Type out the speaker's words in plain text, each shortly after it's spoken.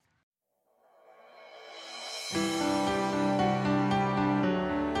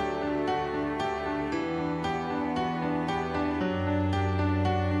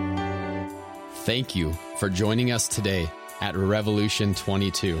Thank you for joining us today at Revolution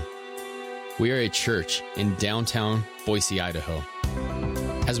 22. We are a church in downtown Boise, Idaho.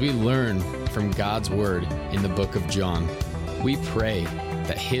 As we learn from God's Word in the book of John, we pray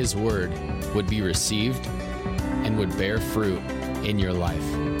that His Word would be received and would bear fruit in your life.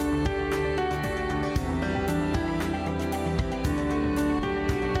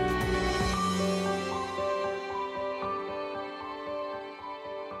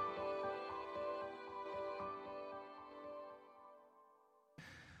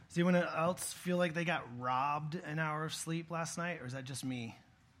 Does anyone else feel like they got robbed an hour of sleep last night, or is that just me?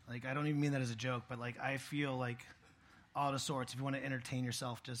 Like, I don't even mean that as a joke, but like I feel like out of sorts. If you want to entertain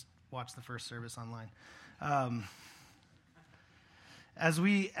yourself, just watch the first service online. As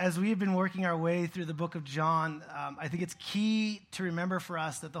we have been working our way through the book of John, I think it's key to remember for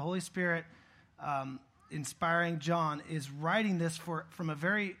us that the Holy Spirit, inspiring John, is writing this from a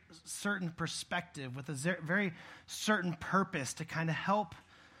very certain perspective, with a very certain purpose to kind of help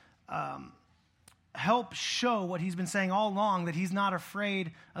show what he's been saying all along, that he's not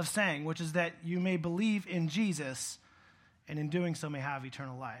afraid of saying, which is that you may believe in Jesus, and in doing so may have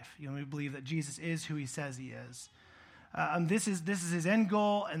eternal life. You may believe that Jesus is who he says he is. This is his end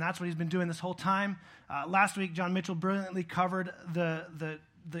goal, and that's what he's been doing this whole time. Last week, John Mitchell brilliantly covered the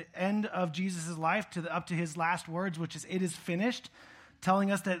end of Jesus' life up to his last words, which is, "It is finished,"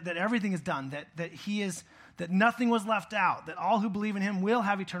 telling us that everything is done, that nothing was left out, that all who believe in him will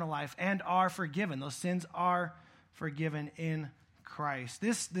have eternal life and are forgiven. Those sins are forgiven in Christ.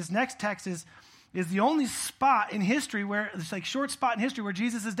 This next text is the only spot in history where, it's like short spot in history where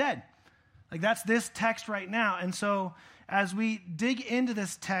Jesus is dead. Like that's this text right now. And so as we dig into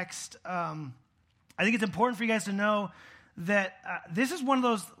this text, I think it's important for you guys to know that this is one of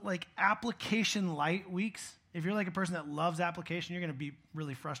those like application light weeks. If you're like a person that loves application, you're going to be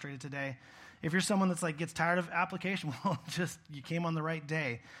really frustrated today. If you're someone that's like gets tired of application, well, just you came on the right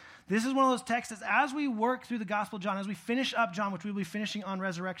day. This is one of those texts as we work through the Gospel of John, as we finish up John, which we'll be finishing on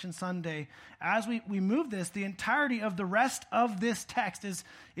Resurrection Sunday, as we move this, the entirety of the rest of this text is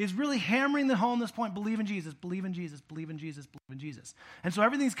really hammering the home this point: believe in Jesus, believe in Jesus, believe in Jesus, believe in Jesus. And so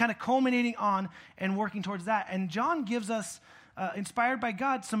everything's kind of culminating on and working towards that. And John gives us, inspired by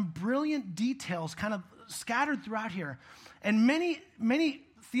God, some brilliant details kind of scattered throughout here. And many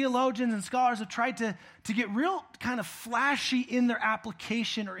theologians and scholars have tried to get real kind of flashy in their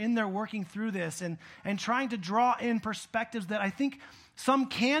application or in their working through this and trying to draw in perspectives that I think some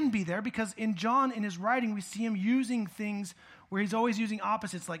can be there, because in John, in his writing, we see him using things where he's always using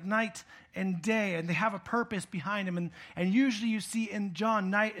opposites like night and day, and they have a purpose behind them. And usually you see in John,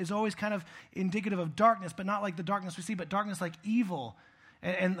 night is always kind of indicative of darkness, but not like the darkness we see, but darkness like evil.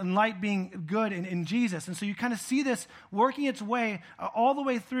 And light being good in Jesus. And so you kind of see this working its way all the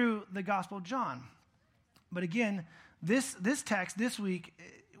way through the Gospel of John. But again, this text this week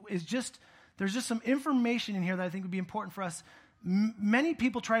is there's just some information in here that I think would be important for us. Many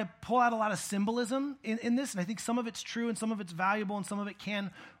people try to pull out a lot of symbolism in this, and I think some of it's true and some of it's valuable and some of it can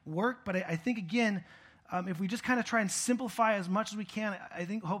work. But I think, again, if we just kind of try and simplify as much as we can, I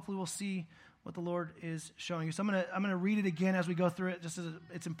think hopefully we'll see what the Lord is showing you. So I'm going to read it again as we go through it, just as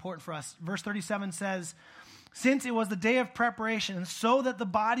it's important for us. Verse 37 says, "Since it was the day of preparation, so that the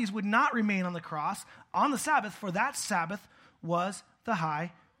bodies would not remain on the cross on the Sabbath, for that Sabbath was the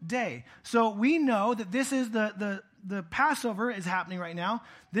high day." So we know that this is the Passover is happening right now.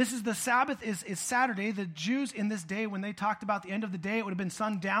 This is the Sabbath is Saturday. The Jews in this day, when they talked about the end of the day, it would have been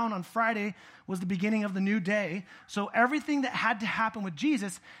sundown on Friday, was the beginning of the new day. So everything that had to happen with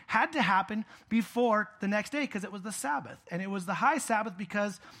Jesus had to happen before the next day, because it was the Sabbath. And it was the high Sabbath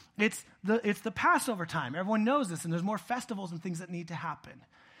because it's the Passover time. Everyone knows this, and there's more festivals and things that need to happen.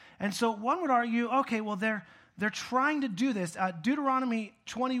 And so one would argue, okay, well, they're trying to do this. Deuteronomy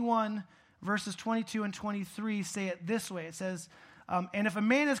 21 verses 22 and 23 say it this way. It says, "And if a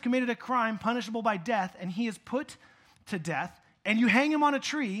man has committed a crime punishable by death, and he is put to death, and you hang him on a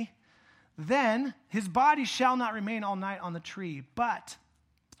tree, then his body shall not remain all night on the tree, but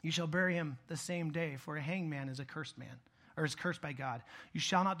you shall bury him the same day, for a hanged man is a cursed man, or is cursed by God. You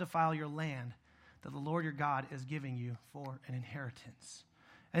shall not defile your land that the Lord your God is giving you for an inheritance."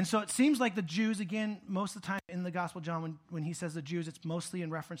 And so it seems like the Jews, again, most of the time in the Gospel of John, when he says the Jews, it's mostly in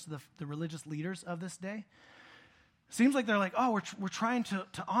reference to the religious leaders of this day. Seems like they're like, oh, we're trying to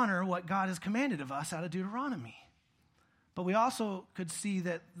honor what God has commanded of us out of Deuteronomy. But we also could see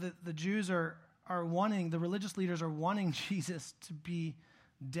that the Jews are wanting, the religious leaders are wanting Jesus to be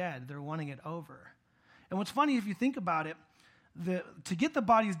dead. They're wanting it over. And what's funny, if you think about it, to get the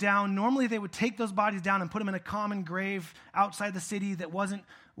bodies down, normally they would take those bodies down and put them in a common grave outside the city that wasn't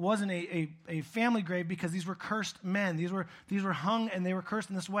a family grave, because these were cursed men. These were hung and they were cursed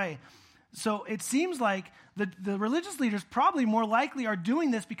in this way. So it seems like the religious leaders probably more likely are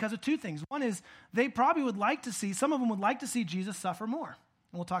doing this because of two things. One is they probably would like to see, some of them would like to see Jesus suffer more.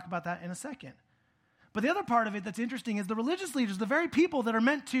 And we'll talk about that in a second. But the other part of it that's interesting is the religious leaders, the very people that are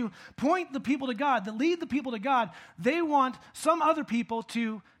meant to point the people to God, that lead the people to God, they want some other people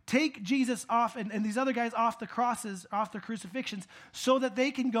to take Jesus off and these other guys off the crosses, off their crucifixions, so that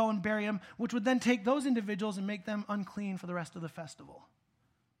they can go and bury him, which would then take those individuals and make them unclean for the rest of the festival.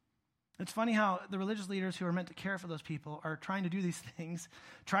 It's funny how the religious leaders who are meant to care for those people are trying to do these things,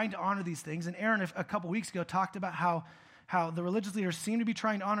 trying to honor these things. And Aaron, a couple weeks ago, talked about how the religious leaders seem to be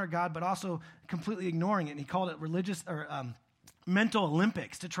trying to honor God, but also completely ignoring it. And he called it religious or mental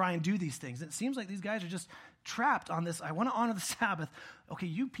Olympics to try and do these things. And it seems like these guys are just trapped on this. I want to honor the Sabbath. Okay,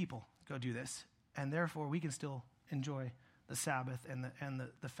 you people go do this, and therefore we can still enjoy the Sabbath and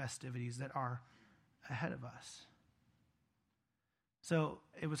the festivities that are ahead of us. So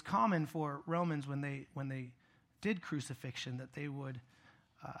it was common for Romans when they did crucifixion that they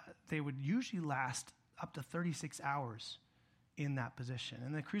would usually last up to 36 hours in that position.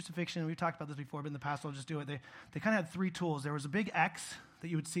 And the crucifixion, we've talked about this before, but in the past I'll just do it. They kind of had three tools. There was a big X that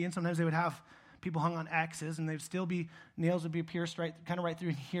you would see, and sometimes they would have people hung on X's, and they'd still be, nails would be pierced right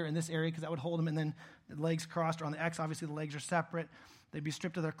through here in this area, because that would hold them, and then the legs crossed, or on the X, obviously the legs are separate. They'd be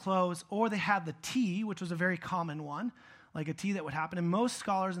stripped of their clothes, or they had the T, which was a very common one, like a T that would happen. And most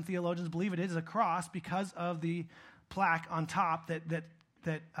scholars and theologians believe it is a cross because of the plaque on top that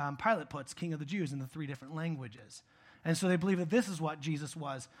Pilate puts, King of the Jews, in the three different languages. And so they believe that this is what Jesus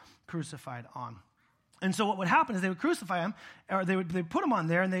was crucified on. And so what would happen is they would crucify him, or they'd put him on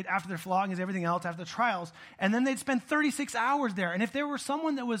there, and after their floggings, everything else, after the trials, and then they'd spend 36 hours there. And if there were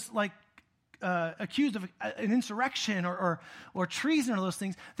someone that was like accused of an insurrection or treason or those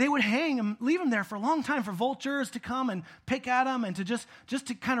things, they would hang him, leave him there for a long time for vultures to come and pick at him, and to just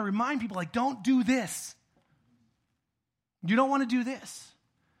to kind of remind people, like, don't do this. You don't want to do this.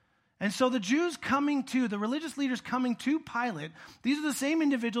 And so the religious leaders coming to Pilate, these are the same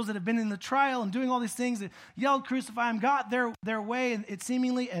individuals that have been in the trial and doing all these things, that yelled, crucify him, got their way, and it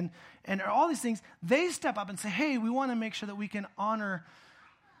seemingly, and all these things. They step up and say, hey, we want to make sure that we can honor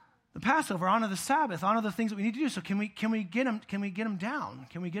the Passover, honor the Sabbath, honor the things that we need to do. So can we get them down?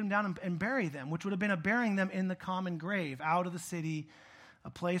 Can we get them down and bury them? Which would have been burying them in the common grave, out of the city,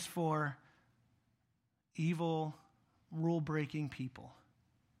 a place for evil, rule-breaking people.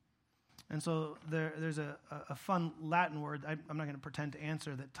 And so there's a fun Latin word, I'm not going to pretend to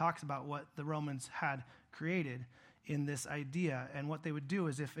answer, that talks about what the Romans had created in this idea. And what they would do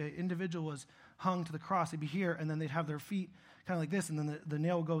is, if an individual was hung to the cross, they'd be here, and then they'd have their feet kind of like this, and then the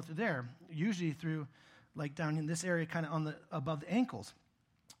nail would go through there, usually through, like, down in this area, kind of above the ankles.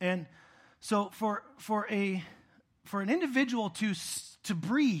 And so for an individual to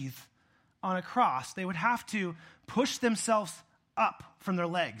breathe on a cross, they would have to push themselves up from their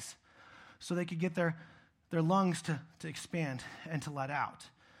legs, so they could get their lungs to expand and to let out.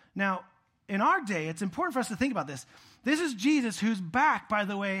 Now, in our day, it's important for us to think about this. This is Jesus, whose back, by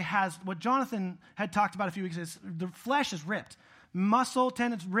the way, has what Jonathan had talked about a few weeks ago. The flesh is ripped. Muscle,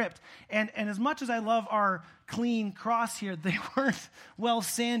 tendons ripped. And as much as I love our clean cross here, they weren't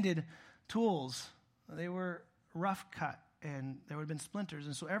well-sanded tools. They were rough cut, and there would have been splinters.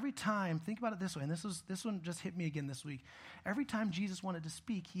 And so every time, think about it this way, and this one just hit me again this week. Every time Jesus wanted to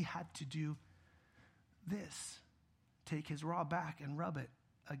speak, he had to do this. Take his raw back and rub it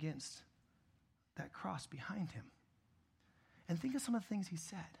against that cross behind him. And think of some of the things he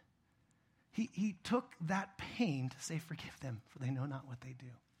said. He took that pain to say, forgive them, for they know not what they do.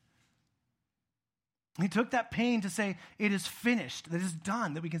 He took that pain to say, it is finished, that it is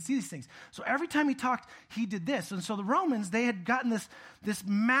done, that we can see these things. So every time he talked, he did this. And so the Romans, they had gotten this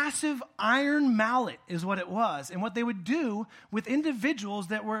massive iron mallet is what it was. And what they would do with individuals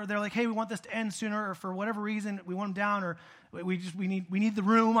they're like, hey, we want this to end sooner, or for whatever reason, we want them down, or we need the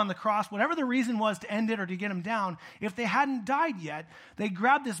room on the cross, whatever the reason was to end it or to get them down. If they hadn't died yet, they'd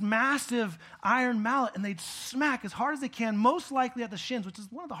grab this massive iron mallet and they'd smack as hard as they can, most likely at the shins, which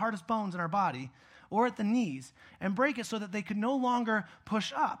is one of the hardest bones in our body, or at the knees, and break it so that they could no longer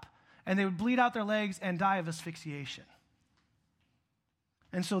push up. And they would bleed out their legs and die of asphyxiation.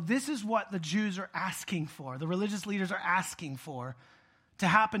 And so this is what the Jews are asking for, the religious leaders are asking for, to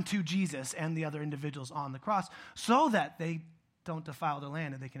happen to Jesus and the other individuals on the cross, so that they don't defile their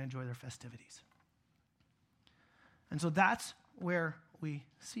land and they can enjoy their festivities. And so that's where we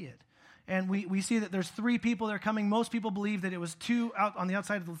see it. And we see that there's 3 people that are coming. Most people believe that it was 2 out on the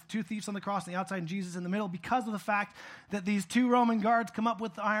outside, 2 thieves on the cross on the outside and Jesus in the middle, because of the fact that these 2 Roman guards come up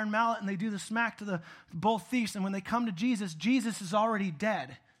with the iron mallet and they do the smack to both thieves. And when they come to Jesus, Jesus is already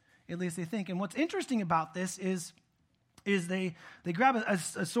dead, at least they think. And what's interesting about this is they grab a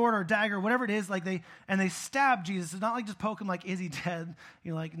sword or a dagger, whatever it is, they stab Jesus. It's not like just poke him like, is he dead?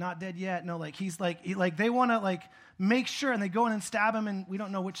 Like, not dead yet. No, like he's they want to make sure, and they go in and stab him, and we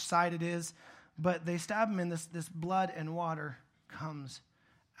don't know which side it is, but they stab him, and this blood and water comes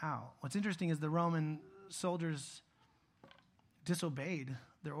out. What's interesting is the Roman soldiers disobeyed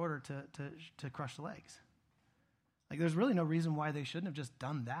their order to crush the legs. There's really no reason why they shouldn't have just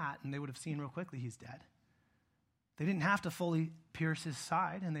done that, and they would have seen real quickly he's dead. They didn't have to fully pierce his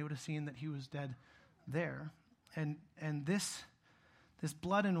side, and they would have seen that he was dead there. And this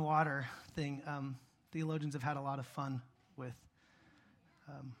blood and water thing, theologians have had a lot of fun with.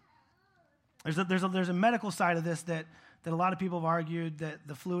 There's a medical side of this that a lot of people have argued that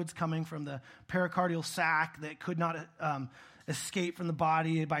the fluids coming from the pericardial sac that could not escape from the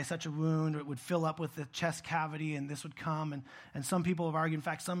body by such a wound, or it would fill up with the chest cavity, and this would come. And some people have argued, in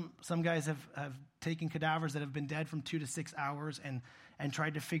fact, some guys have taken cadavers that have been dead from 2 to 6 hours and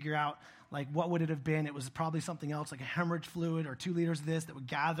tried to figure out, what would it have been? It was probably something else, like a hemorrhage fluid or 2 liters of this that would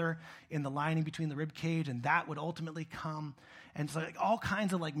gather in the lining between the rib cage, and that would ultimately come. And so all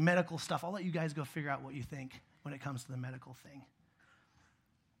kinds of medical stuff. I'll let you guys go figure out what you think when it comes to the medical thing.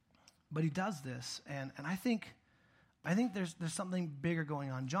 But he does this, and I think there's something bigger going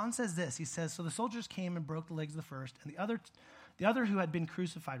on. John says this. He says, so the soldiers came and broke the legs of the first, and the other who had been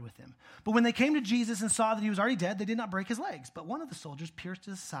crucified with him. But when they came to Jesus and saw that he was already dead, they did not break his legs. But one of the soldiers pierced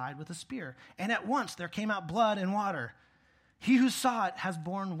his side with a spear, and at once there came out blood and water. He who saw it has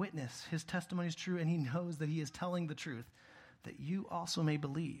borne witness. His testimony is true, and he knows that he is telling the truth, that you also may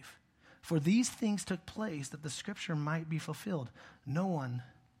believe. For these things took place that the scripture might be fulfilled.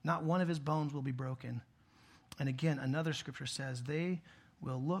 Not one of his bones will be broken. And again, another scripture says, they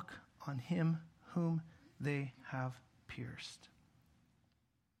will look on him whom they have pierced.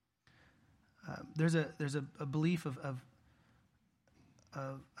 There's a belief of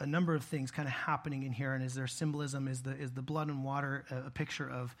a number of things kind of happening in here, and is there symbolism? Is the blood and water a picture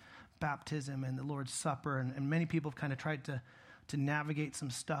of baptism and the Lord's Supper? And many people have kind of tried to navigate some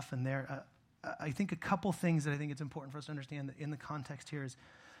stuff in there. I think a couple things that I think it's important for us to understand that in the context here is,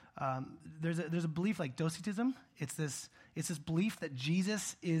 there's a belief like Docetism. It's this belief that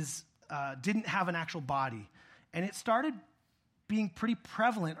Jesus didn't have an actual body, and it started being pretty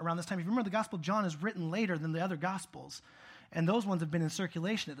prevalent around this time. If you remember, the Gospel of John is written later than the other Gospels, and those ones have been in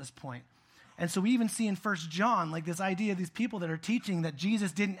circulation at this point. And so we even see in 1 John this idea of these people that are teaching that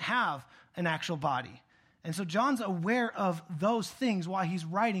Jesus didn't have an actual body. And so John's aware of those things while he's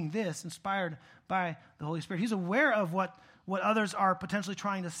writing this, inspired by the Holy Spirit. He's aware of what others are potentially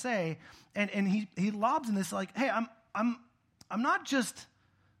trying to say, and he lobs in this hey, I'm not just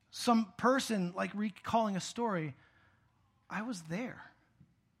some person recalling a story. I was there.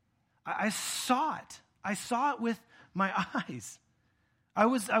 I saw it. I saw it with my eyes.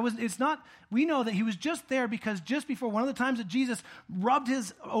 It's not, we know that he was just there because just before, one of the times that Jesus rubbed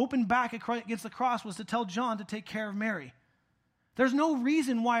his open back against the cross was to tell John to take care of Mary. There's no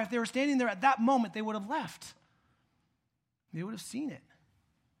reason why, if they were standing there at that moment, they would have left. They would have seen it.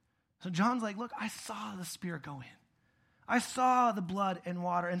 So John's look, I saw the Spirit go in. I saw the blood and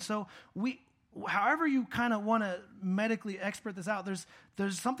water. And so however you kind of want to medically expert this out,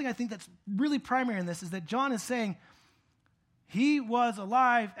 there's something I think that's really primary in this, is that John is saying he was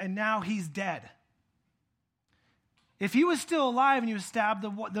alive and now he's dead. If he was still alive and he was stabbed,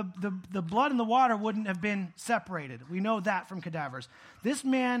 the blood and the water wouldn't have been separated. We know that from cadavers. This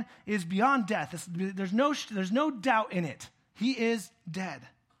man is beyond death. There's no doubt in it. He is dead.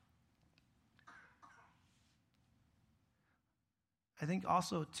 I think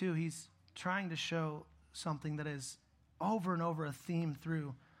also, too, he's trying to show something that is over and over a theme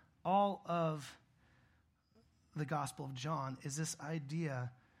through all of the Gospel of John, is this idea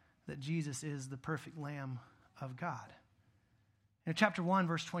that Jesus is the perfect Lamb of God. In chapter 1,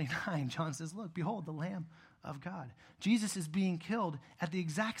 verse 29, John says, look, behold, the Lamb of God. Jesus is being killed at the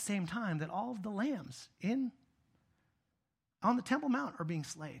exact same time that all of the lambs on the Temple Mount are being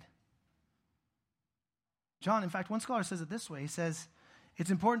slain. John, in fact, one scholar says it this way. He says, it's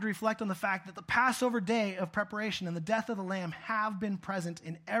important to reflect on the fact that the Passover day of preparation and the death of the Lamb have been present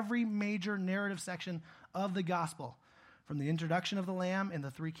in every major narrative section of the gospel, from the introduction of the Lamb in the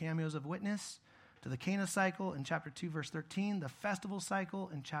 3 cameos of witness, to the Cana cycle in chapter 2, verse 13, the festival cycle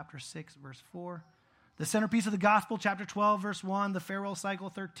in chapter 6, verse 4, The centerpiece of the gospel, chapter 12, verse 1, the farewell cycle,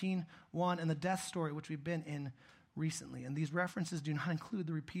 13:1, and the death story, which we've been in recently. And these references do not include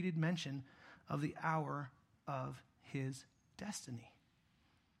the repeated mention of the hour of his destiny.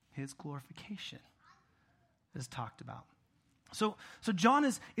 His glorification is talked about. So John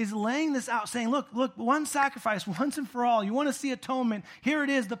is laying this out, saying, look, one sacrifice, once and for all. You want to see atonement. Here it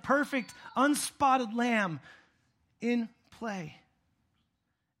is, the perfect, unspotted lamb in play.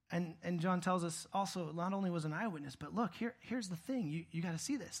 And John tells us also, not only was an eyewitness, but look, here's the thing. You got to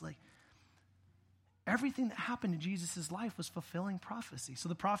see this. Like, everything that happened in Jesus' life was fulfilling prophecy. So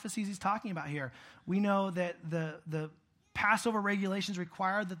the prophecies he's talking about here, we know that the Passover regulations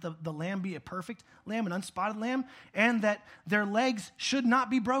require that the lamb be a perfect lamb, an unspotted lamb, and that their legs should not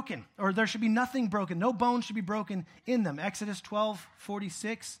be broken, or there should be nothing broken. No bone should be broken in them. Exodus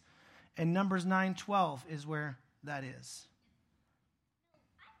 12:46 and Numbers 9:12 is where that is.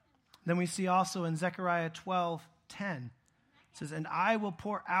 Then we see also in Zechariah 12:10, it says, and I will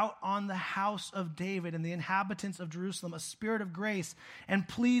pour out on the house of David and the inhabitants of Jerusalem a spirit of grace and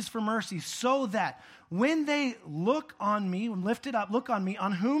pleas for mercy, so that when they look on me, when lifted up, look on me,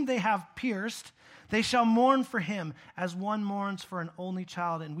 on whom they have pierced, they shall mourn for him as one mourns for an only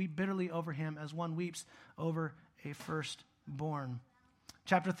child, and weep bitterly over him as one weeps over a firstborn.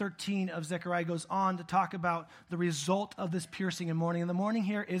 Chapter 13 of Zechariah goes on to talk about the result of this piercing and mourning. And the mourning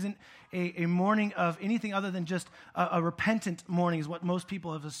here isn't a mourning of anything other than just a repentant mourning, is what most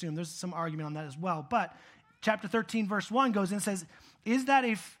people have assumed. There's some argument on that as well. But chapter 13, verse 1 goes in and says, is that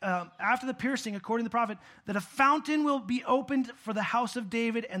after the piercing, according to the prophet, that a fountain will be opened for the house of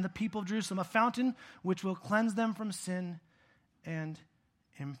David and the people of Jerusalem, a fountain which will cleanse them from sin and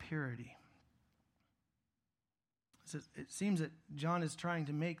impurity. It seems that John is trying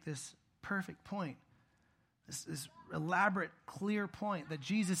to make this perfect point, this elaborate, clear point that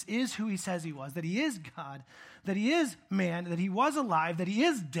Jesus is who he says he was, that he is God, that he is man, that he was alive, that he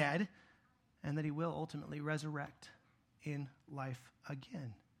is dead, and that he will ultimately resurrect in life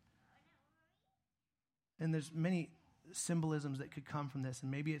again. And there's many symbolisms that could come from this, and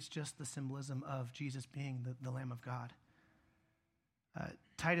maybe it's just the symbolism of Jesus being the Lamb of God.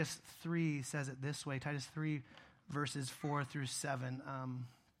 Titus 3 says it this way, Titus 3 verses 4-7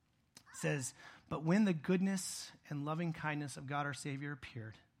 says, but when the goodness and loving kindness of God our Savior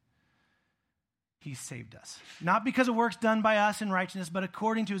appeared, he saved us. Not because of works done by us in righteousness, but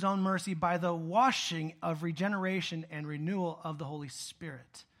according to his own mercy by the washing of regeneration and renewal of the Holy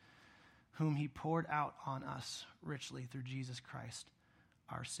Spirit, whom he poured out on us richly through Jesus Christ,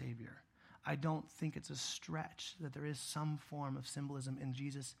 our Savior. I don't think it's a stretch that there is some form of symbolism in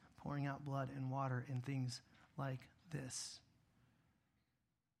Jesus pouring out blood and water and things like this.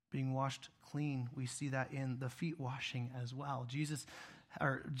 Being washed clean, we see that in the feet washing as well.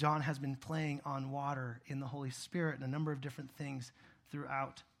 John has been playing on water in the Holy Spirit and a number of different things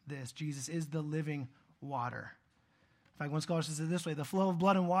throughout this. Jesus is the living water. In fact, one scholar says it this way, the flow of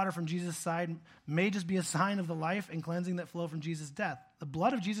blood and water from Jesus' side may just be a sign of the life and cleansing that flow from Jesus' death. The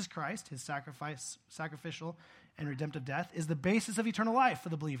blood of Jesus Christ, his sacrificial and redemptive death, is the basis of eternal life for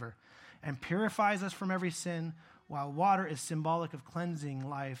the believer and purifies us from every sin, while water is symbolic of cleansing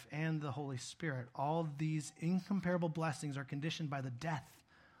life and the Holy Spirit. All these incomparable blessings are conditioned by the death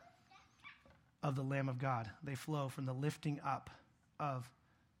of the Lamb of God. They flow from the lifting up of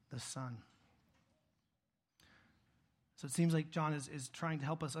the Son. So it seems like John is trying to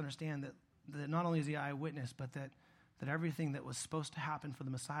help us understand that not only is he eyewitness, but that everything that was supposed to happen for the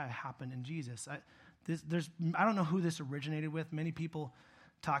Messiah happened in Jesus. I don't know who this originated with. Many people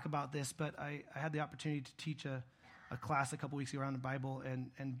talk about this, but I had the opportunity to teach a class a couple weeks ago around the Bible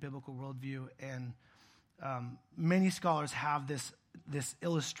and biblical worldview, and many scholars have this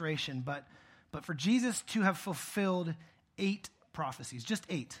illustration, but for Jesus to have fulfilled 8 prophecies, just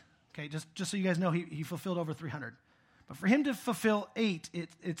 8, okay, just so you guys know, he fulfilled over 300. But for him to fulfill 8,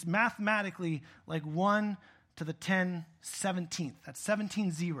 it's mathematically like 1 to the 10/17th. That's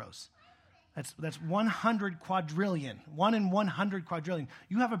 17 zeros. That's 100 quadrillion. 1 in 100 quadrillion.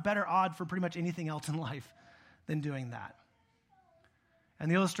 You have a better odd for pretty much anything else in life than doing that.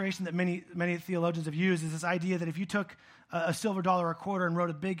 And the illustration that many theologians have used is this idea that if you took a silver dollar or a quarter and wrote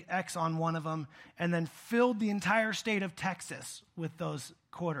a big X on one of them and then filled the entire state of Texas with those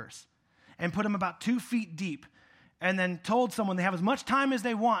quarters and put them about 2 feet deep, and then told someone they have as much time as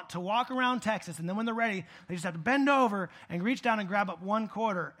they want to walk around Texas, and then when they're ready, they just have to bend over and reach down and grab up 1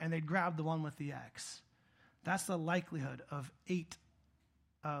 quarter, and they'd grab the one with the X. That's the likelihood of 8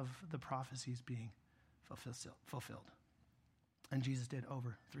 of the prophecies being fulfilled. And Jesus did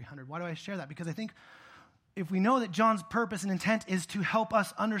over 300. Why do I share that? Because I think if we know that John's purpose and intent is to help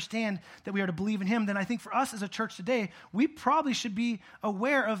us understand that we are to believe in him, then I think for us as a church today, we probably should be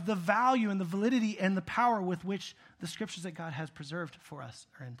aware of the value and the validity and the power with which the scriptures that God has preserved for us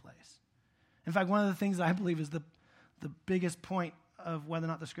are in place. In fact, one of the things that I believe is the biggest point of whether or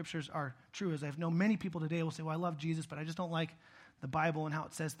not the scriptures are true is I know many people today will say, well, I love Jesus, but I just don't like the Bible and how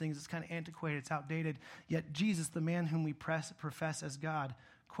it says things. It's kind of antiquated, it's outdated. Yet Jesus, the man whom we profess as God,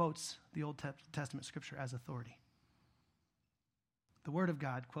 quotes the Old Testament scripture as authority. The Word of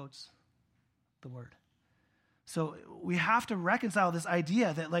God quotes the Word. So we have to reconcile this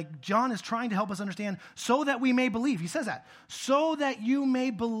idea that like John is trying to help us understand so that we may believe. He says that. So that you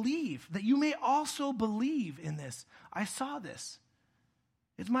may believe, that you may also believe in this. I saw this.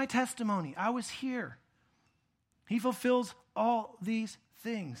 It's my testimony. I was here. He fulfills all these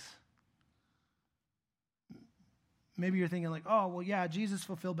things. Maybe you're thinking like, oh, well, yeah, Jesus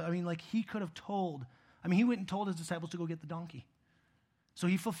fulfilled, but I mean, like he could have told. I mean, he went and told his disciples to go get the donkey. So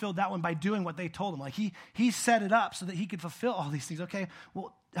he fulfilled that one by doing what they told him. Like he set it up so that he could fulfill all these things. Okay,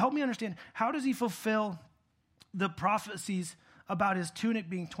 well, help me understand. How does he fulfill the prophecies about his tunic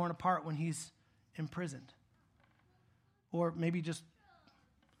being torn apart when he's imprisoned? Or maybe just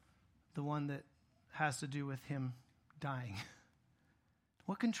the one that has to do with him dying.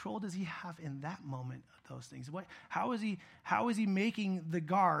 What control does he have in that moment of those things? How is he making the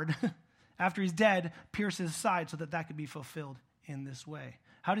guard, after he's dead, pierce his side so that could be fulfilled in this way?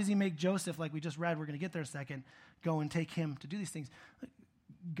 How does he make Joseph, like we just read, we're going to get there in a second, go and take him to do these things?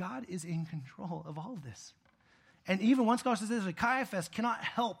 God is in control of all of this. And even one scholar says this, like Caiaphas cannot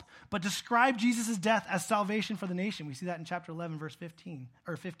help but describe Jesus' death as salvation for the nation. We see that in chapter 11, verse 50.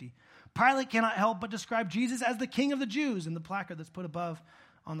 Pilate cannot help but describe Jesus as the King of the Jews in the placard that's put above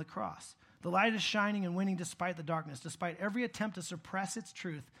on the cross. The light is shining and winning despite the darkness, despite every attempt to suppress its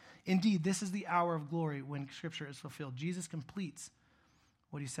truth. Indeed, this is the hour of glory when Scripture is fulfilled. Jesus completes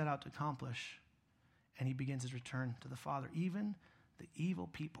what he set out to accomplish, and he begins his return to the Father. Even the evil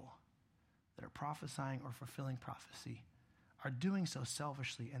people that are prophesying or fulfilling prophecy are doing so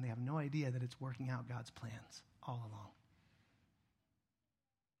selfishly, and they have no idea that it's working out God's plans all along.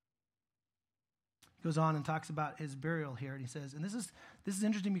 He goes on and talks about his burial here, and he says, and this is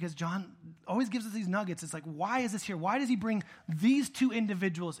interesting because John always gives us these nuggets. It's like, why is this here? Why does he bring these two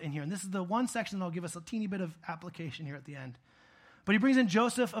individuals in here? And this is the one section that I'll give us a teeny bit of application here at the end. But he brings in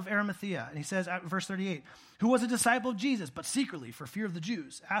Joseph of Arimathea, and he says at verse 38, who was a disciple of Jesus, but secretly, for fear of the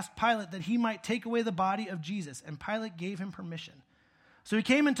Jews, asked Pilate that he might take away the body of Jesus, and Pilate gave him permission. So he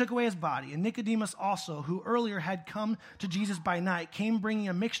came and took away his body, and Nicodemus also, who earlier had come to Jesus by night, came bringing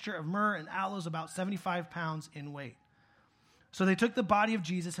a mixture of myrrh and aloes about 75 pounds in weight. So they took the body of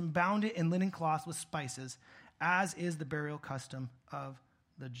Jesus and bound it in linen cloth with spices, as is the burial custom of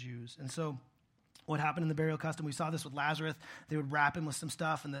the Jews. And so what happened in the burial custom, we saw this with Lazarus. They would wrap him with some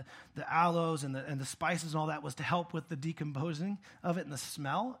stuff, and the aloes and the spices and all that was to help with the decomposing of it and the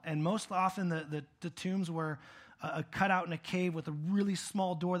smell. And most often the tombs were cut out in a cave with a really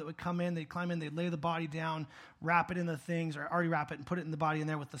small door that would come in. They'd climb in, they'd lay the body down, wrap it in the things, or already wrap it and put it in the body in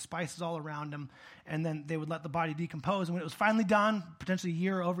there with the spices all around them. And then they would let the body decompose. And when it was finally done, potentially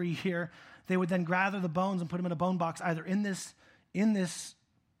over a year, they would then gather the bones and put them in a bone box, either in this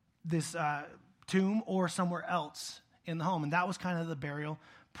tomb or somewhere else in the home. And that was kind of the burial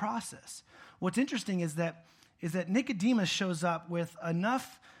process. What's interesting is that Nicodemus shows up with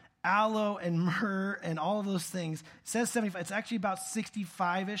enough aloe and myrrh and all of those things. It says 75. It's actually about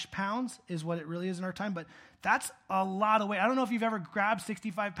 65-ish pounds is what it really is in our time, but that's a lot of weight. I don't know if you've ever grabbed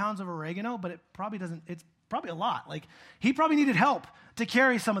 65 pounds of oregano, but it's probably a lot. Like, he probably needed help to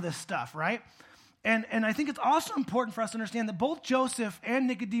carry some of this stuff, right? And I think it's also important for us to understand that both Joseph and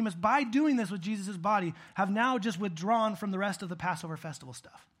Nicodemus, by doing this with Jesus' body, have now just withdrawn from the rest of the Passover festival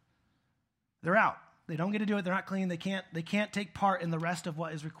stuff. They're out. They don't get to do it. They're not clean. They can't take part in the rest of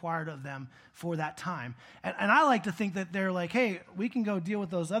what is required of them for that time. And I like to think that they're like, hey, we can go deal with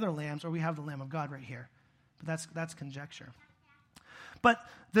those other lambs, or we have the Lamb of God right here. But that's conjecture. But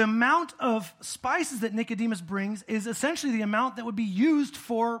the amount of spices that Nicodemus brings is essentially the amount that would be used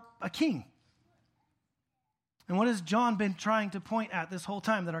for a king. And what has John been trying to point at this whole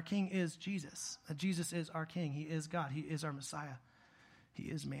time? That our king is Jesus. That Jesus is our king. He is God. He is our Messiah. He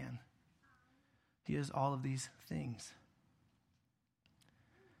is man. He is all of these things.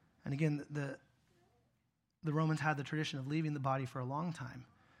 And again, the Romans had the tradition of leaving the body for a long time.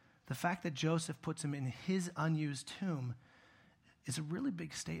 The fact that Joseph puts him in his unused tomb is a really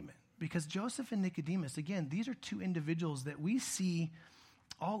big statement. Because Joseph and Nicodemus, again, these are two individuals that we see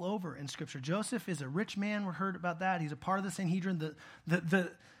all over in Scripture. Joseph is a rich man. We heard about that. He's a part of the Sanhedrin,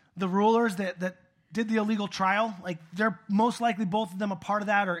 the rulers that did the illegal trial. Like, they're most likely both of them a part of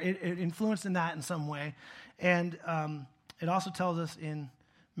that, or it influenced in that in some way. And it also tells us in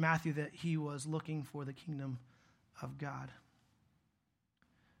Matthew that he was looking for the kingdom of God.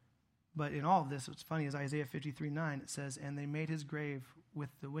 But in all of this, what's funny is Isaiah 53:9, it says, "And they made his grave with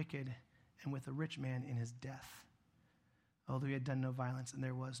the wicked and with the rich man in his death, although he had done no violence and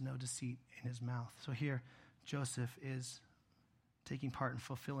there was no deceit in his mouth." So here, Joseph is taking part in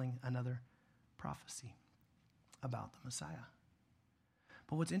fulfilling another prophecy about the Messiah.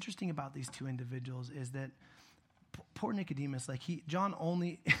 But what's interesting about these two individuals is that poor Nicodemus, John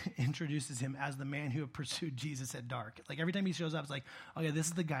only introduces him as the man who pursued Jesus at dark. Like, every time he shows up, it's like, oh yeah, this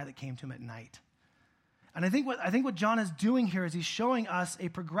is the guy that came to him at night. And I think what John is doing here is he's showing us a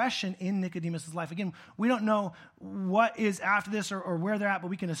progression in Nicodemus' life. Again, we don't know what is after this or where they're at, but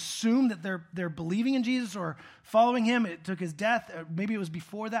we can assume that they're believing in Jesus or following him. It took his death. Or maybe it was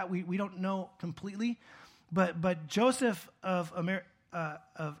before that. We don't know completely. But Joseph of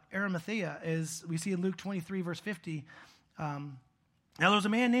Arimathea is, we see in Luke 23, verse 50, now there was a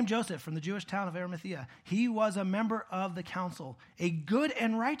man named Joseph from the Jewish town of Arimathea. He was a member of the council, a good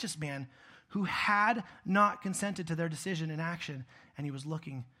and righteous man who had not consented to their decision and action, and he was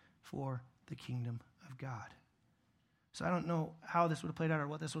looking for the kingdom of God. So I don't know how this would have played out or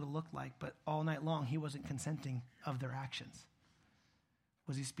what this would have looked like, but all night long he wasn't consenting of their actions.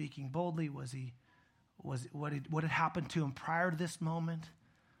 Was he speaking boldly? Was what had happened to him prior to this moment?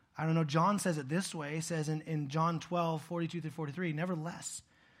 I don't know. John says it this way. He says in John 12, 42 through 43, "Nevertheless,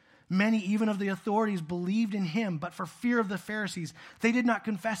 many even of the authorities believed in him, but for fear of the Pharisees, they did not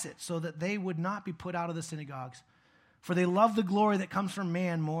confess it, so that they would not be put out of the synagogues. For they love the glory that comes from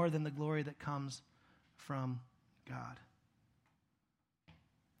man more than the glory that comes from God."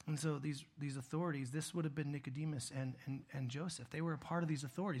 And so these authorities, this would have been Nicodemus and Joseph. They were a part of these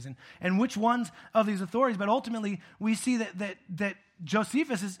authorities. And which ones of these authorities? But ultimately, we see that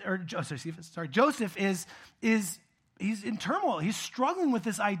Joseph is he's in turmoil. He's struggling with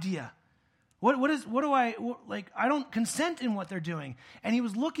this idea. I don't consent in what they're doing. And he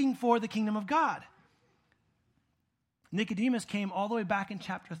was looking for the kingdom of God. Nicodemus came all the way back in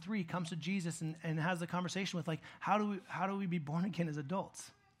chapter 3, comes to Jesus and has the conversation with, how do we be born again as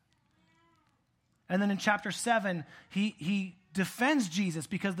adults? And then in chapter 7, he defends Jesus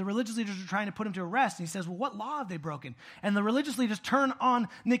because the religious leaders are trying to put him to arrest. And he says, well, what law have they broken? And the religious leaders turn on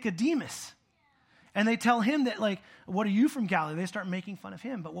Nicodemus. And they tell him that, what are you from Galilee? They start making fun of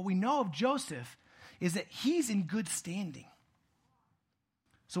him. But what we know of Joseph is that he's in good standing.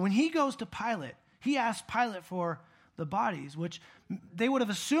 So when he goes to Pilate, he asks Pilate for the bodies, which they would have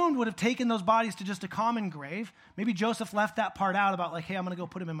assumed would have taken those bodies to just a common grave. Maybe Joseph left that part out about, hey, I'm going to go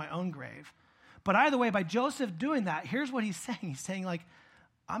put him in my own grave. But either way, by Joseph doing that, here's what he's saying. He's saying,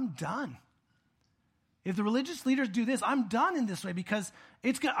 I'm done. If the religious leaders do this, I'm done in this way because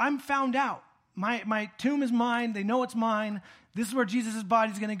I'm found out. My tomb is mine. They know it's mine. This is where Jesus'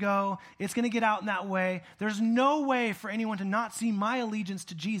 body is going to go. It's going to get out in that way. There's no way for anyone to not see my allegiance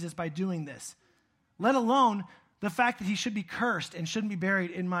to Jesus by doing this, let alone the fact that he should be cursed and shouldn't be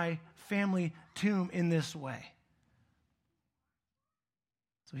buried in my family tomb in this way.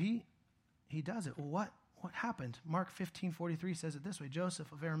 So he does it. Well, what happened? Mark 15:43 says it this way.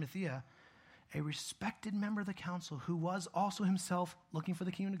 Joseph of Arimathea, a respected member of the council who was also himself looking for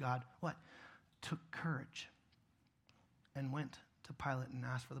the kingdom of God, took courage and went to Pilate and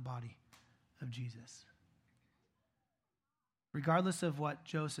asked for the body of Jesus. Regardless of what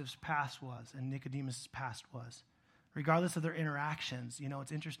Joseph's past was and Nicodemus' past was, regardless of their interactions,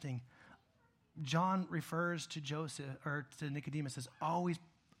 it's interesting. John refers to Joseph or to Nicodemus as always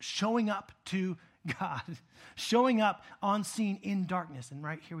showing up to God, showing up on scene in darkness. And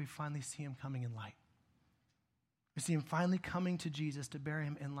right here we finally see him coming in light. We see him finally coming to Jesus to bury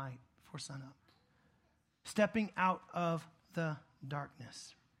him in light before sunup, stepping out of the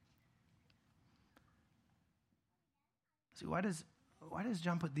darkness. See, why does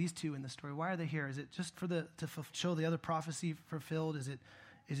John put these two in the story? Why are they here? Is it just to show the other prophecy fulfilled? Is it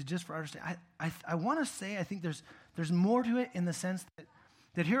just for understanding? I want to say I think there's more to it in the sense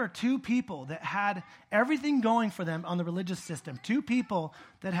that here are two people that had everything going for them on the religious system. Two people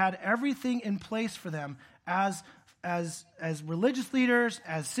that had everything in place for them as religious leaders,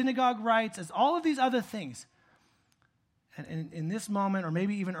 as synagogue rites, as all of these other things. And in this moment, or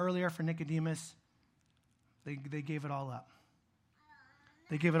maybe even earlier for Nicodemus, they gave it all up.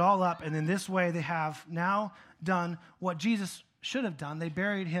 They give it all up, and in this way they have now done what Jesus should have done. They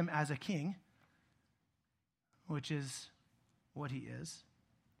buried him as a king, which is what he is.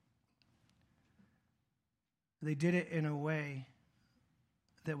 They did it in a way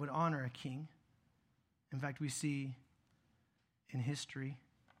that would honor a king. In fact, we see in history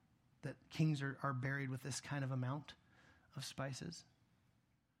that kings are buried with this kind of amount of spices.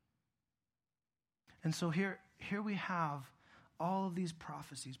 And so here we have all of these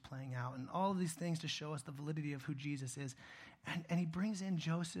prophecies playing out and all of these things to show us the validity of who Jesus is. And he brings in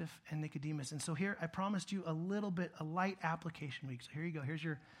Joseph and Nicodemus. And so here I promised you a light application week. So here you go.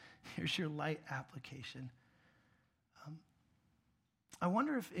 Here's your light application. I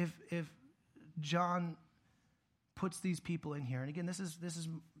wonder if John puts these people in here. And again, this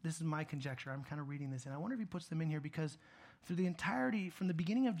is my conjecture. I'm kind of reading this, and I wonder if he puts them in here because through the entirety, from the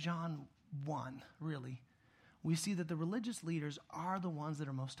beginning of John 1, really, we see that the religious leaders are the ones that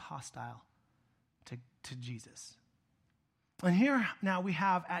are most hostile to Jesus. And here now we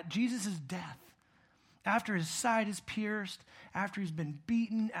have at Jesus' death, after his side is pierced, after he's been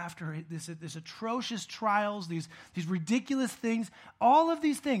beaten, after this atrocious trials, these ridiculous things, all of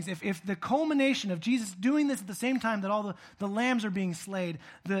these things, if the culmination of Jesus doing this at the same time that all the lambs are being slayed,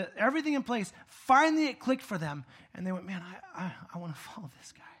 everything in place, finally it clicked for them, and they went, man, I want to follow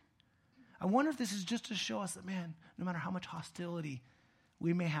this guy. I wonder if this is just to show us that, man, no matter how much hostility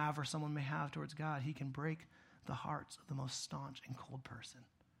we may have or someone may have towards God, he can break the hearts of the most staunch and cold person.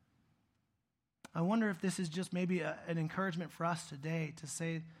 I wonder if this is just maybe an encouragement for us today to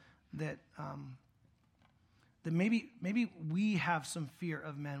say that that maybe we have some fear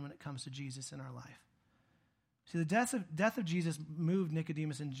of men when it comes to Jesus in our life. See, the death of Jesus moved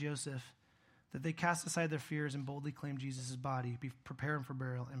Nicodemus and Joseph that they cast aside their fears and boldly claim Jesus' body, prepare him for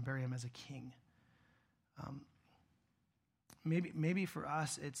burial, and bury him as a king. Maybe for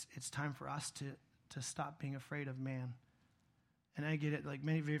us, it's time for us to stop being afraid of man. And I get it, like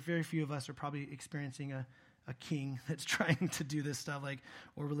very few of us are probably experiencing a king that's trying to do this stuff,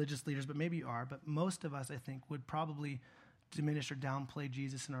 or religious leaders, but maybe you are. But most of us, I think, would probably diminish or downplay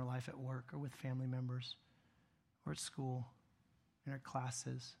Jesus in our life at work or with family members or at school, in our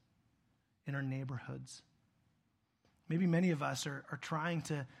classes, in our neighborhoods. Maybe many of us are trying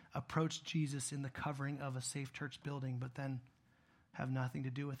to approach Jesus in the covering of a safe church building, but then have nothing to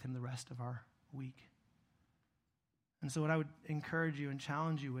do with him the rest of our week. And so what I would encourage you and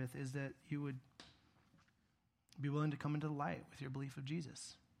challenge you with is that you would be willing to come into the light with your belief of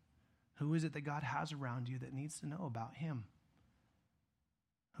Jesus. Who is it that God has around you that needs to know about him?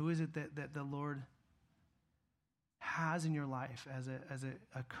 Who is it that the Lord has in your life as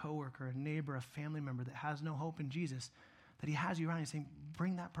a coworker, a neighbor, a family member that has no hope in Jesus, that he has you around? He's saying,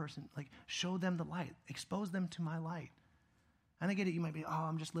 bring that person, show them the light, expose them to my light. And I get it, you might be,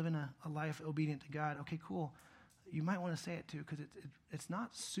 I'm just living a life obedient to God. Okay, cool. You might want to say it too, because it's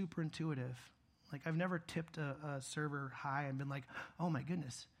not super intuitive. I've never tipped a server high and been like, oh my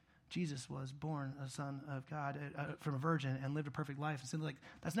goodness, Jesus was born a son of God from a virgin and lived a perfect life. And so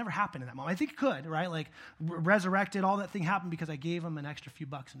that's never happened in that moment. I think it could, right? Resurrected, all that thing happened because I gave him an extra few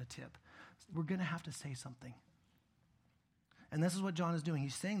bucks in a tip. We're going to have to say something. And this is what John is doing.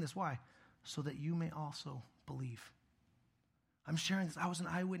 He's saying this, why? So that you may also believe. I'm sharing this. I was an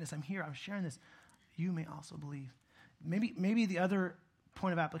eyewitness. I'm here. I'm sharing this. You may also believe. Maybe the other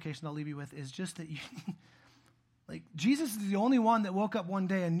point of application I'll leave you with is just that you, Jesus is the only one that woke up one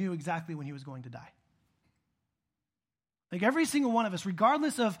day and knew exactly when he was going to die. Every single one of us,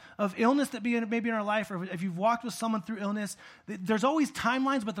 regardless of illness that maybe in our life, or if you've walked with someone through illness, there's always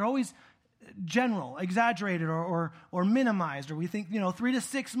timelines, but they're always general, exaggerated, or minimized, or we think, 3 to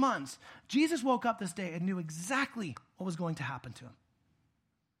 6 months. Jesus woke up this day and knew exactly what was going to happen to him.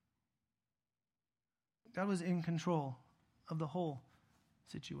 God was in control of the whole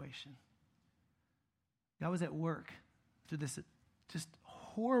situation. God was at work through this just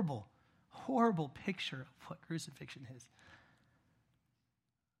horrible, horrible picture of what crucifixion is,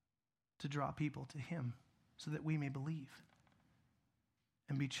 to draw people to him so that we may believe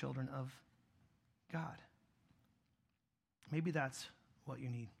and be children of God. Maybe that's what you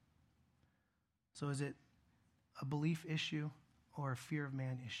need. So is it a belief issue or a fear of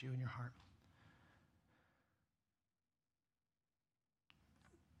man issue in your heart?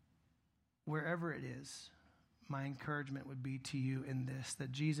 Wherever it is, my encouragement would be to you in this,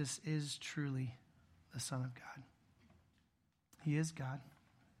 that Jesus is truly the Son of God. He is God.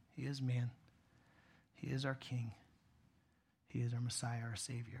 He is man. He is our King. He is our Messiah, our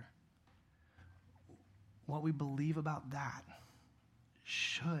Savior. What we believe about that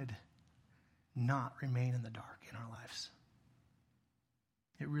should not remain in the dark in our lives.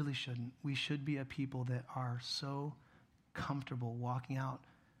 It really shouldn't. We should be a people that are so comfortable walking out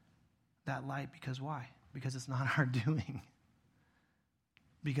that light. Because why? Because it's not our doing.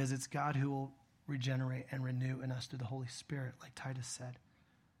 Because it's God who will regenerate and renew in us through the Holy Spirit, like Titus said.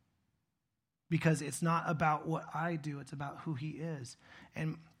 because it's not about what I do, it's about who he is.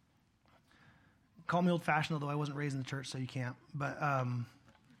 And call me old-fashioned, although I wasn't raised in the church, so you can't. But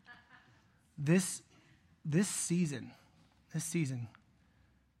this season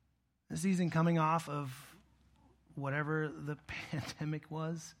coming off of whatever the pandemic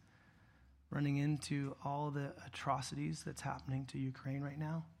was, running into all the atrocities that's happening to Ukraine right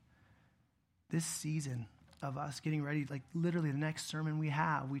now, this season of us getting ready, like literally the next sermon we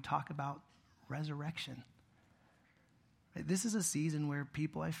talk about resurrection. Right? This is a season where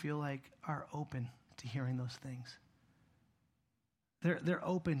people, I feel like, are open to hearing those things. They're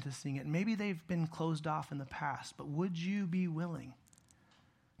open to seeing it. Maybe they've been closed off in the past, but would you be willing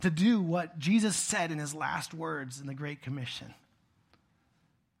to do what Jesus said in his last words in the Great Commission?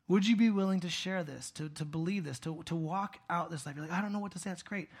 Would you be willing to share this, to believe this, to walk out this life? You're like, I don't know what to say. That's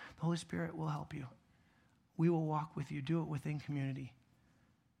great. The Holy Spirit will help you. We will walk with you. Do it within community.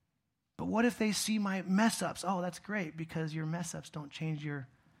 But what if they see my mess ups? Oh, that's great, because your mess ups don't change your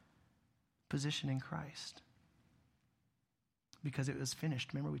position in Christ. Because it was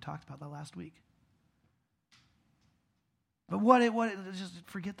finished. Remember, we talked about that last week. But just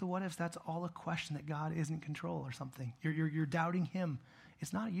forget the what ifs. That's all a question that God is in control or something. You're doubting him.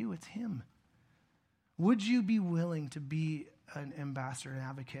 It's not you, it's him. Would you be willing to be an ambassador, an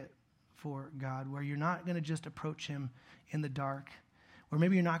advocate for God, where you're not going to just approach him in the dark, or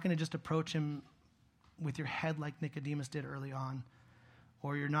maybe you're not going to just approach him with your head like Nicodemus did early on,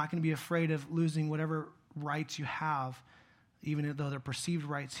 or you're not going to be afraid of losing whatever rights you have, even though they're perceived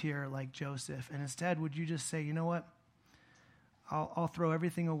rights here like Joseph. And instead, would you just say, you know what? I'll throw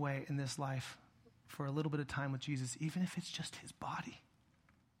everything away in this life for a little bit of time with Jesus, even if it's just his body.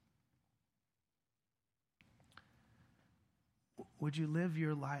 Would you live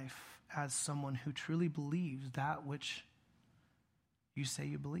your life as someone who truly believes that which you say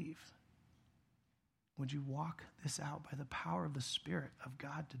you believe? Would you walk this out by the power of the Spirit of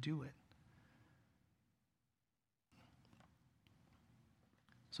God to do it?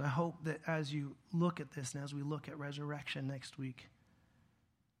 So I hope that as you look at this and as we look at resurrection next week,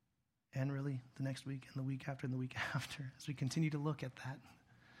 and really the next week and the week after and the week after, as we continue to look at that,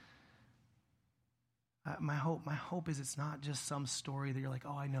 my hope is it's not just some story that you're like,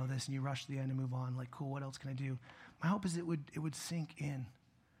 oh, I know this, and you rush to the end and move on, like, cool, what else can I do? My hope is it would sink in.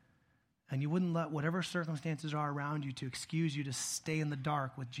 And you wouldn't let whatever circumstances are around you to excuse you to stay in the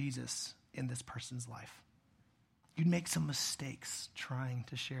dark with Jesus in this person's life. You'd make some mistakes trying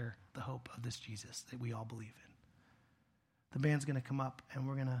to share the hope of this Jesus that we all believe in. The band's going to come up, and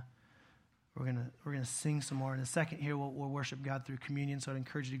we're gonna sing some more. In a second here, we'll worship God through communion. So I'd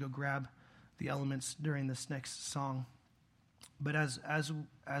encourage you to go grab the elements during this next song. But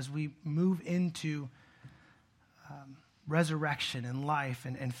as we move into resurrection and life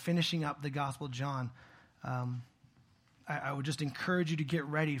and finishing up the Gospel of John, I would just encourage you to get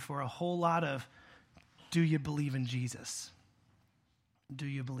ready for a whole lot of, do you believe in Jesus? Do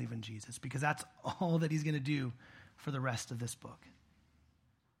you believe in Jesus? Because that's all that he's going to do for the rest of this book.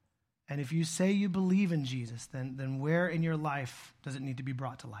 And if you say you believe in Jesus, then where in your life does it need to be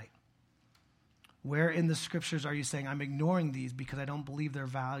brought to light? Where in the scriptures are you saying, I'm ignoring these because I don't believe they're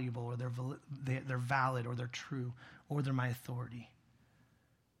valuable, or they're valid, or they're true, or they're my authority?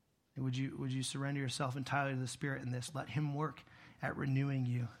 And would you surrender yourself entirely to the Spirit in this? Let him work at renewing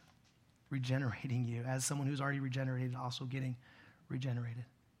you, regenerating you, as someone who's already regenerated, also getting regenerated.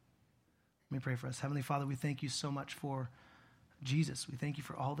 Let me pray for us. Heavenly Father, we thank you so much for Jesus. We thank you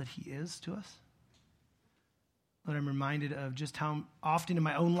for all that he is to us. Lord, I'm reminded of just how often in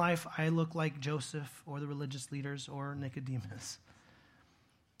my own life I look like Joseph or the religious leaders or Nicodemus.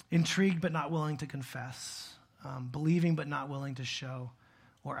 Intrigued but not willing to confess. Believing but not willing to show.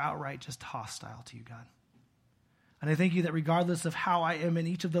 Or outright just hostile to you, God. And I thank you that regardless of how I am in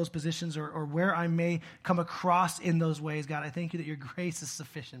each of those positions or where I may come across in those ways, God, I thank you that your grace is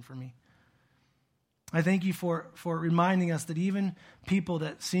sufficient for me. I thank you for reminding us that even people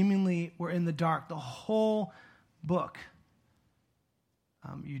that seemingly were in the dark, the whole book,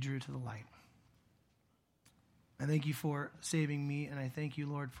 you drew to the light. I thank you for saving me, and I thank you,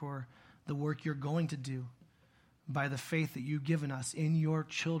 Lord, for the work you're going to do by the faith that you've given us in your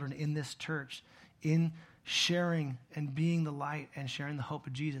children, in this church, in sharing and being the light and sharing the hope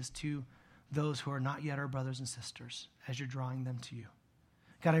of Jesus to those who are not yet our brothers and sisters as you're drawing them to you.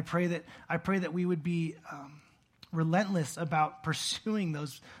 God, I pray that we would be relentless about pursuing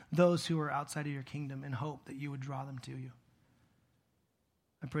those who are outside of your kingdom in hope that you would draw them to you.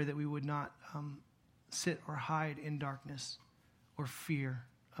 I pray that we would not sit or hide in darkness or fear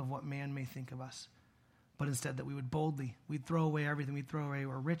of what man may think of us, but instead that we would boldly, we'd throw away everything. We'd throw away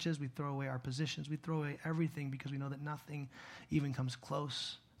our riches, we'd throw away our positions, we'd throw away everything because we know that nothing even comes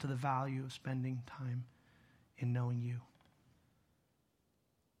close to the value of spending time in knowing you.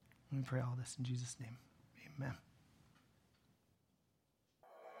 Let me pray all this in Jesus' name. Amen.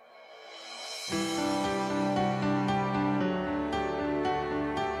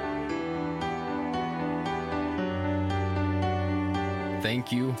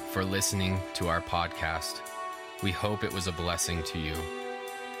 Thank you for listening to our podcast. We hope it was a blessing to you.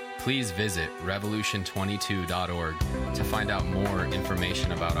 Please visit revolution22.org to find out more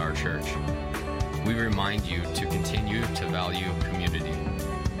information about our church. We remind you to continue to value community.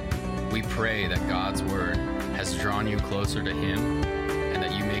 We pray that God's word has drawn you closer to Him